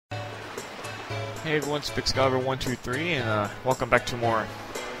Hey everyone, it's BigSkyver123, and welcome back to more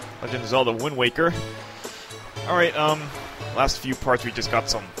Legend of Zelda Wind Waker. Alright, last few parts we just got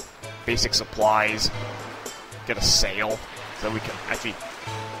some basic supplies, get a sail, so that we can actually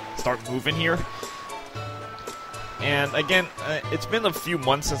start moving here. And again, it's been a few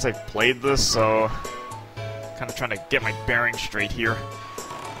months since I've played this, so kind of trying to get my bearings straight here.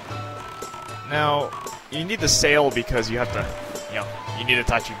 Now, you need the sail because you have to, you need it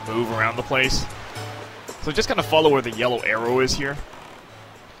to actually move around the place. So just kind of follow where the yellow arrow is here.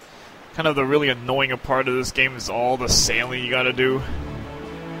 Kind of the really annoying part of this game is all the sailing you gotta do.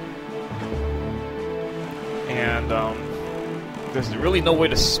 And there's really no way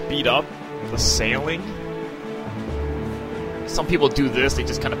to speed up the sailing. Some people do this, they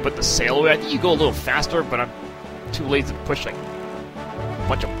just kind of put the sail away. I think you go a little faster, but I'm too lazy to push like a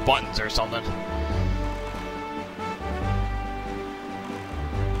bunch of buttons or something.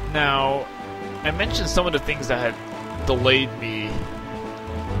 Now, I mentioned some of the things that had delayed me.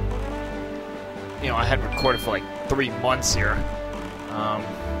 I had recorded for like 3 months here.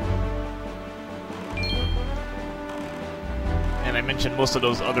 And I mentioned most of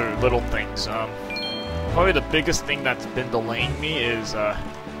those other little things. Probably the biggest thing that's been delaying me is, my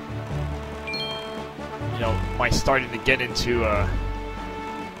starting to get into, I'm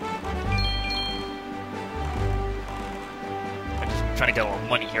just trying to get a little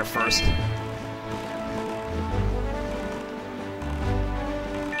money here first.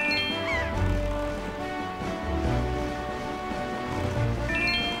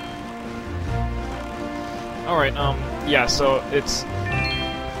 Alright, yeah, so it's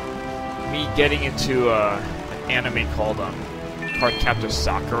me getting into an anime called Cardcaptor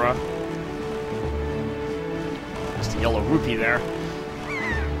Sakura. There's the yellow rupee there.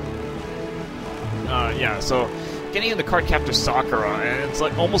 Yeah, so getting into Cardcaptor Sakura, and it's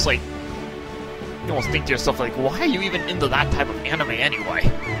like almost like you almost think to yourself like, why are you even into that type of anime anyway?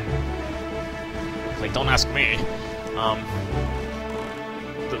 It's like, don't ask me.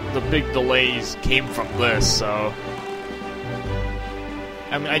 The big delays came from this, so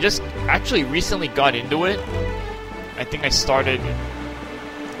I mean, I just actually recently got into it. I think I started,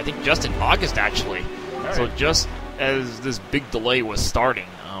 just in August, actually. Right. So just as this big delay was starting,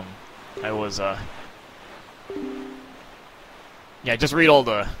 I was, yeah, just read all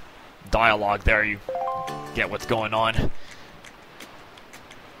the dialogue there, you get what's going on.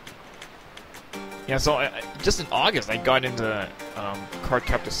 Yeah, so just in August, I got into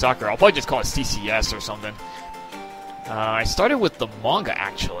Cardcaptor Sakura. I'll probably just call it CCS or something. I started with the manga,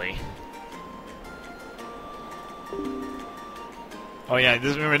 actually. Oh yeah,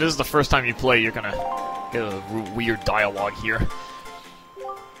 remember, this is the first time you play, you're gonna get a weird dialogue here.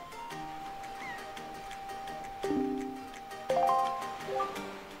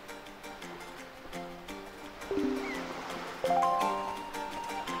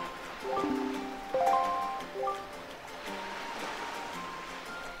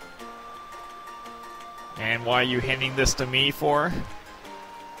 And why are you handing this to me for?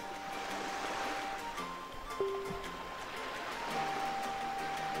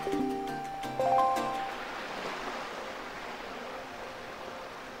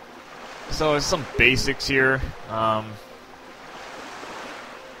 So there's some basics here.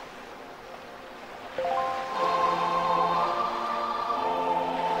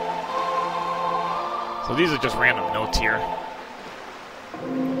 So these are just random notes here.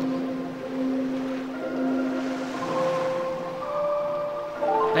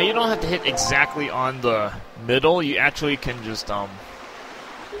 Now you don't have to hit exactly on the middle, you actually can just,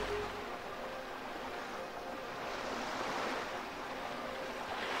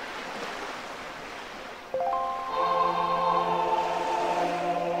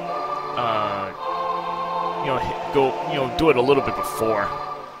 do it a little bit before.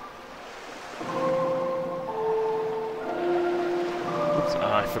 Oops,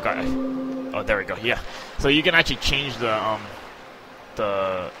 I forgot. Oh, there we go, yeah. So you can actually change the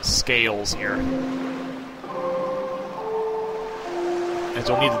scales here. And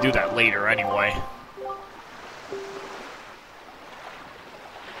so we'll need to do that later anyway.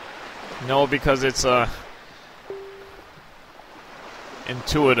 No, because it's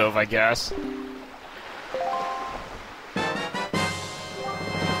intuitive, I guess.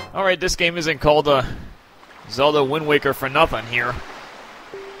 Alright, this game isn't called Zelda Wind Waker for nothing here.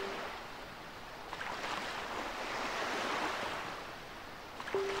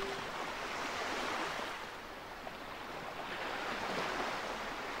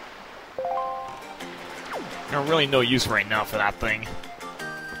 There's really no use right now for that thing.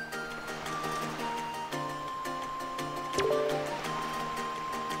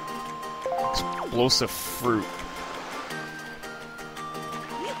 Explosive fruit.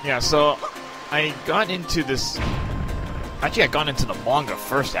 Yeah, so I got into this... Actually, I got into the manga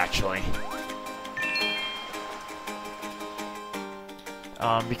first, actually.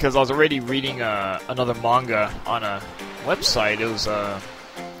 Because I was already reading another manga on a website. It was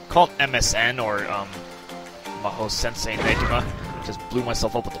called MSN, or Mahou Sensei Negima. Just blew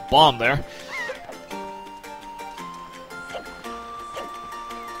myself up with a bomb there.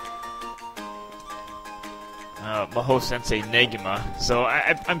 Mahou Sensei Negima. So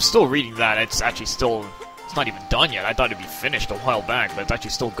I'm still reading that. It's actually still... It's not even done yet. I thought it'd be finished a while back, but it's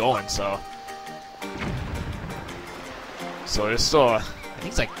actually still going, so... So there's still... I think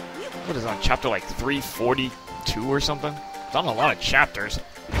it's like... What is it, on chapter like 342 or something? It's on a lot of chapters.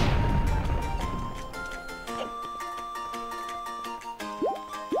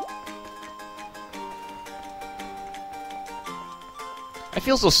 I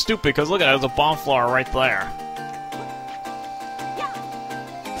feel so stupid because look at it, there's a bomb flower right there.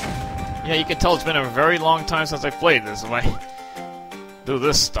 Yeah, you can tell it's been a very long time since I played this if I do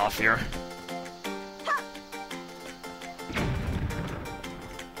this stuff here.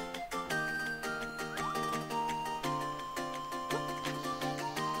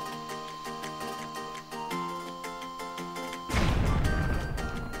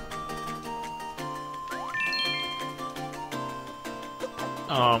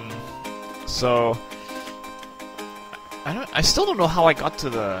 So I still don't know how I got to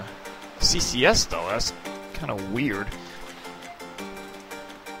the CCS though. That's kind of weird.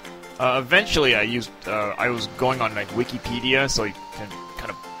 Eventually, I was going on like Wikipedia, so you can kind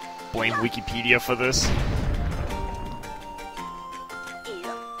of blame Wikipedia for this.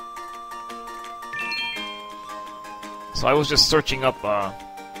 So I was just searching up.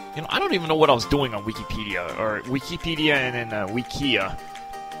 You know, I don't even know what I was doing on Wikipedia and then Wikia.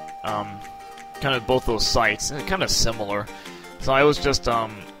 Kind of both those sites, kind of similar. So I was just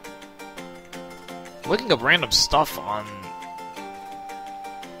looking up random stuff on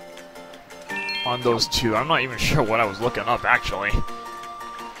those two. I'm not even sure what I was looking up actually.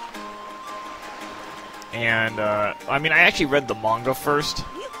 And I mean, I actually read the manga first.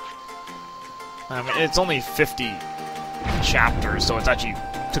 It's only 50 chapters, so it's actually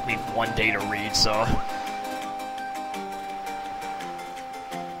took me one day to read. So.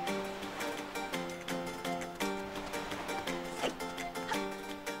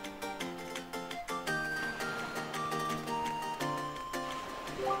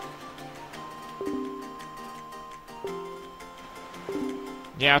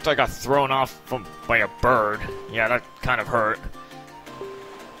 Yeah, after I got thrown off by a bird. Yeah, that kind of hurt.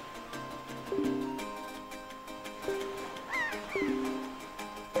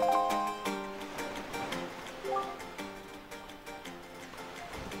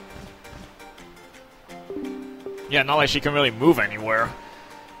 Yeah, not like she can really move anywhere.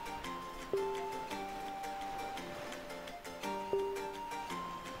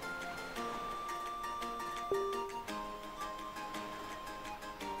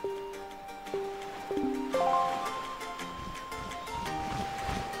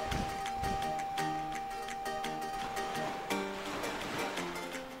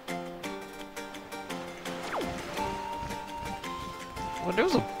 Well, there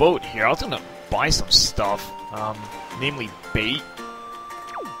was a boat here. I was gonna buy some stuff, namely bait.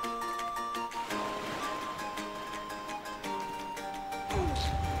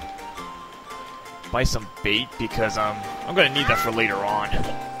 Buy some bait because I'm gonna need that for later on,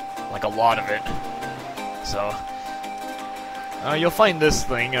 like a lot of it. So you'll find this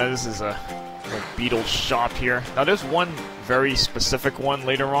thing. This is a beetle shop here. Now there's one very specific one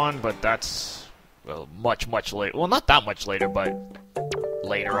later on, but that's well, much later. Well, not that much later, but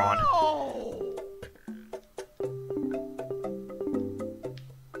later on.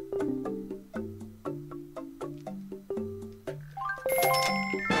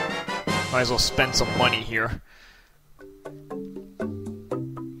 Might as well spend some money here.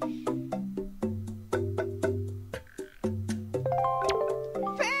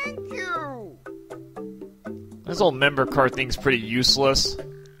 Thank you. This whole member card thing's pretty useless.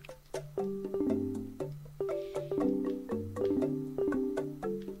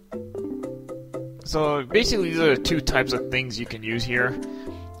 So basically, these are the two types of things you can use here.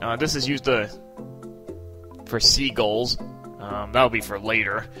 This is used for seagulls. That'll be for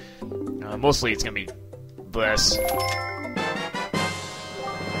later. Mostly it's gonna be this.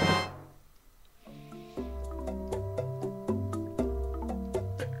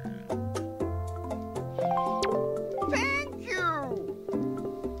 Thank you.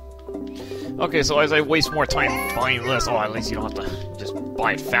 Okay, so as I waste more time buying this, oh, at least you don't have to just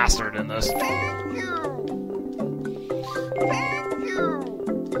buy it faster than this. Thank you. Thank you.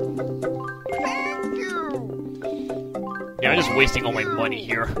 Thank you. Yeah, I'm just wasting all my money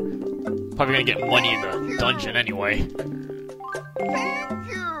here. Probably gonna get money in the dungeon anyway.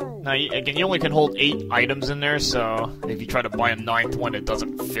 Thank you. Now, again, you only can hold 8 items in there, so if you try to buy a 9th one, it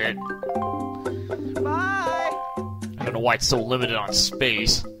doesn't fit. Bye. I don't know why it's so limited on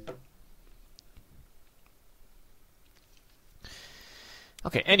space.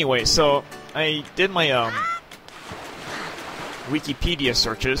 Okay, anyway, so I did my Wikipedia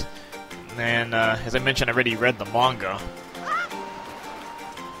searches, and as I mentioned, I already read the manga.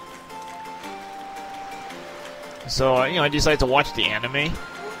 So, I decided to watch the anime,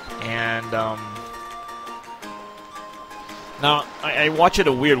 and now I watch it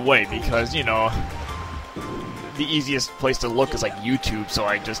a weird way because, the easiest place to look is like YouTube, so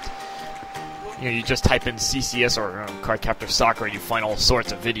I just, you just type in CCS or Card Captor Soccer and you find all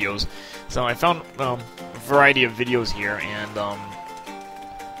sorts of videos. So I found a variety of videos here, and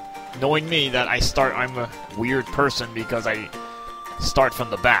knowing me that I'm a weird person because I start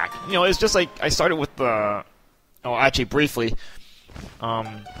from the back. It's just like I started with the... Oh, actually, briefly,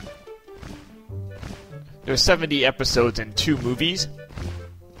 there's 70 episodes in 2 movies.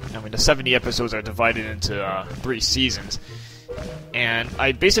 I mean, the 70 episodes are divided into 3 seasons. And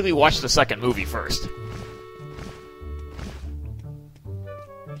I basically watched the second movie first.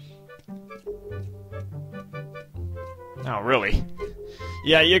 Oh, really?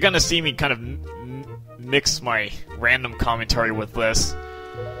 Yeah, you're gonna see me kind of mix my random commentary with this.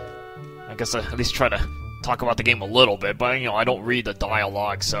 I guess at least try to talk about the game a little bit, but, I don't read the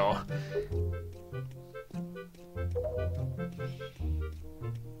dialogue, so...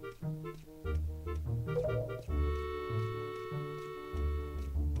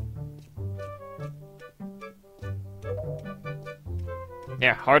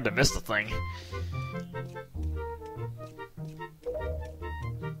 Yeah, hard to miss the thing.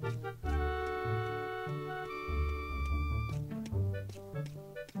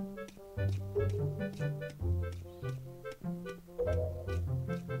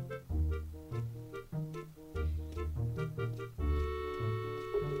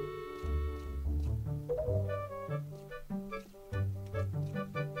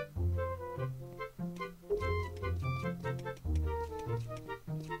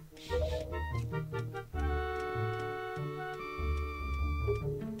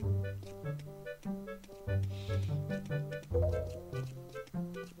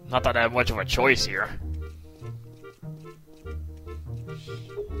 Not that I have much of a choice here.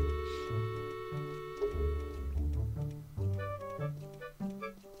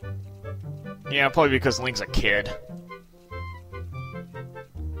 Yeah, probably because Link's a kid.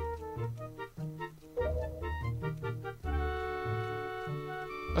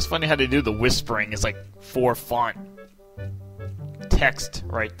 That's funny how they do the whispering. It's like 4 font text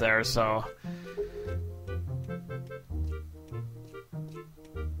right there, so...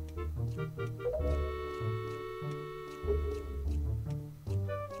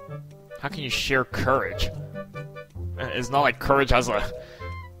 How can you share courage? It's not like courage has a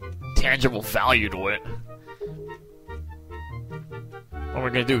tangible value to it. What are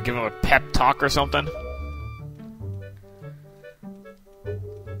we gonna do? Give him a pep talk or something?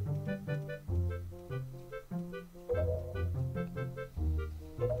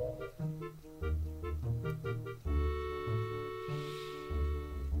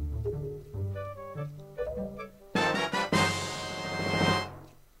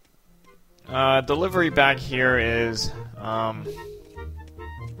 Delivery back here is, I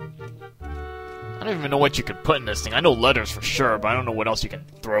don't even know what you could put in this thing. I know letters for sure, but I don't know what else you can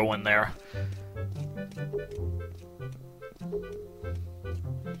throw in there.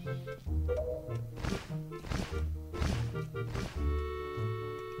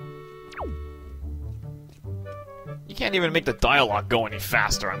 You can't even make the dialogue go any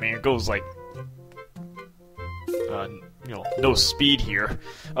faster. I mean, it goes like... no speed here.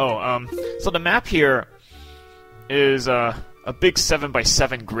 Oh, so the map here is a big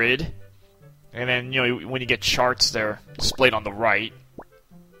 7x7 grid, and then, when you get charts, they're displayed on the right,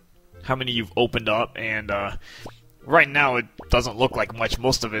 how many you've opened up, and right now it doesn't look like much.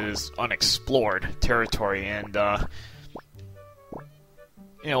 Most of it is unexplored territory, and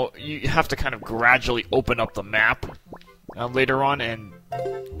you have to kind of gradually open up the map later on, and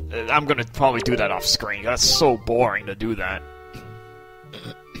I'm gonna probably do that off screen. That's so boring to do that.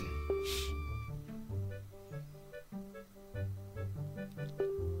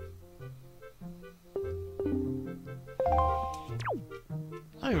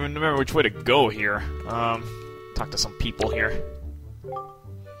 I don't even remember which way to go here. Talk to some people here.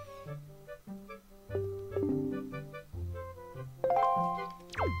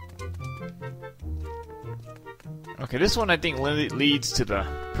 Okay, this one I think leads to the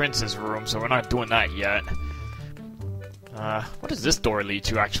prince's room, so we're not doing that yet. What does this door lead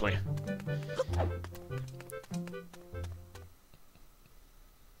to, actually?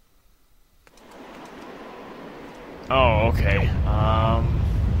 Oh, okay.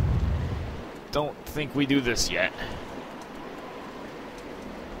 Don't think we do this yet.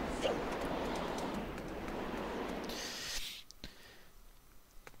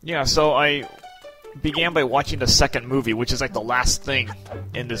 Yeah, so I began by watching the second movie, which is like the last thing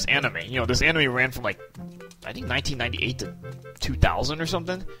in this anime. You know, this anime ran from like, I think 1998 to 2000 or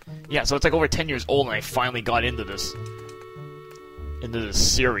something. Yeah, so it's like over 10 years old, and I finally got into this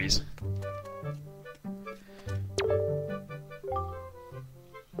series.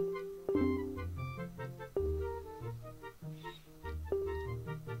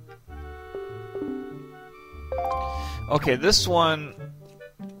 Okay, this one...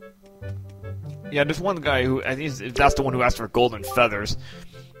 Yeah, there's one guy who, I think that's the one who asked for golden feathers.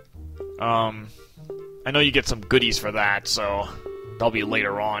 I know you get some goodies for that, so that'll be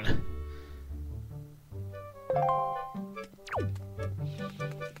later on.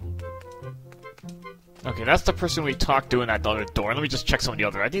 Okay, that's the person we talked to in that other door. Let me just check some of the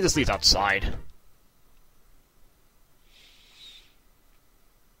other. I think this leads outside.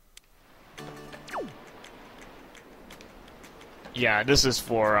 Yeah, this is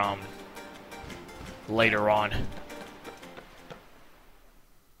for, later on.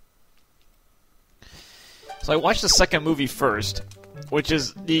 So I watched the second movie first, which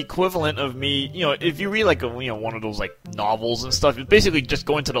is the equivalent of me, you know, if you read like one of those like novels and stuff, it's basically just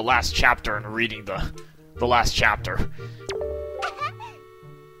going to the last chapter and reading the last chapter.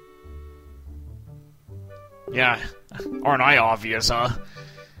 Yeah, aren't I obvious, huh?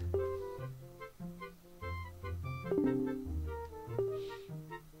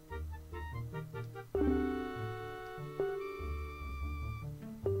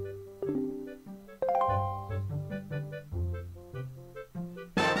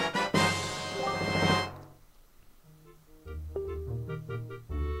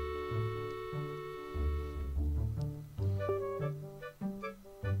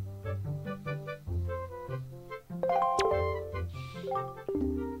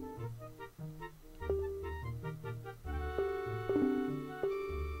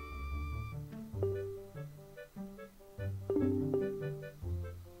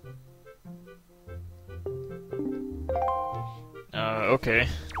 Okay.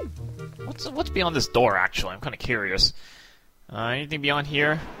 What's beyond this door, actually? I'm kind of curious. Anything beyond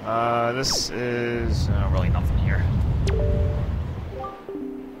here? This is... really nothing here.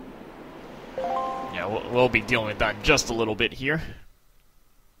 Yeah, we'll be dealing with that in just a little bit here.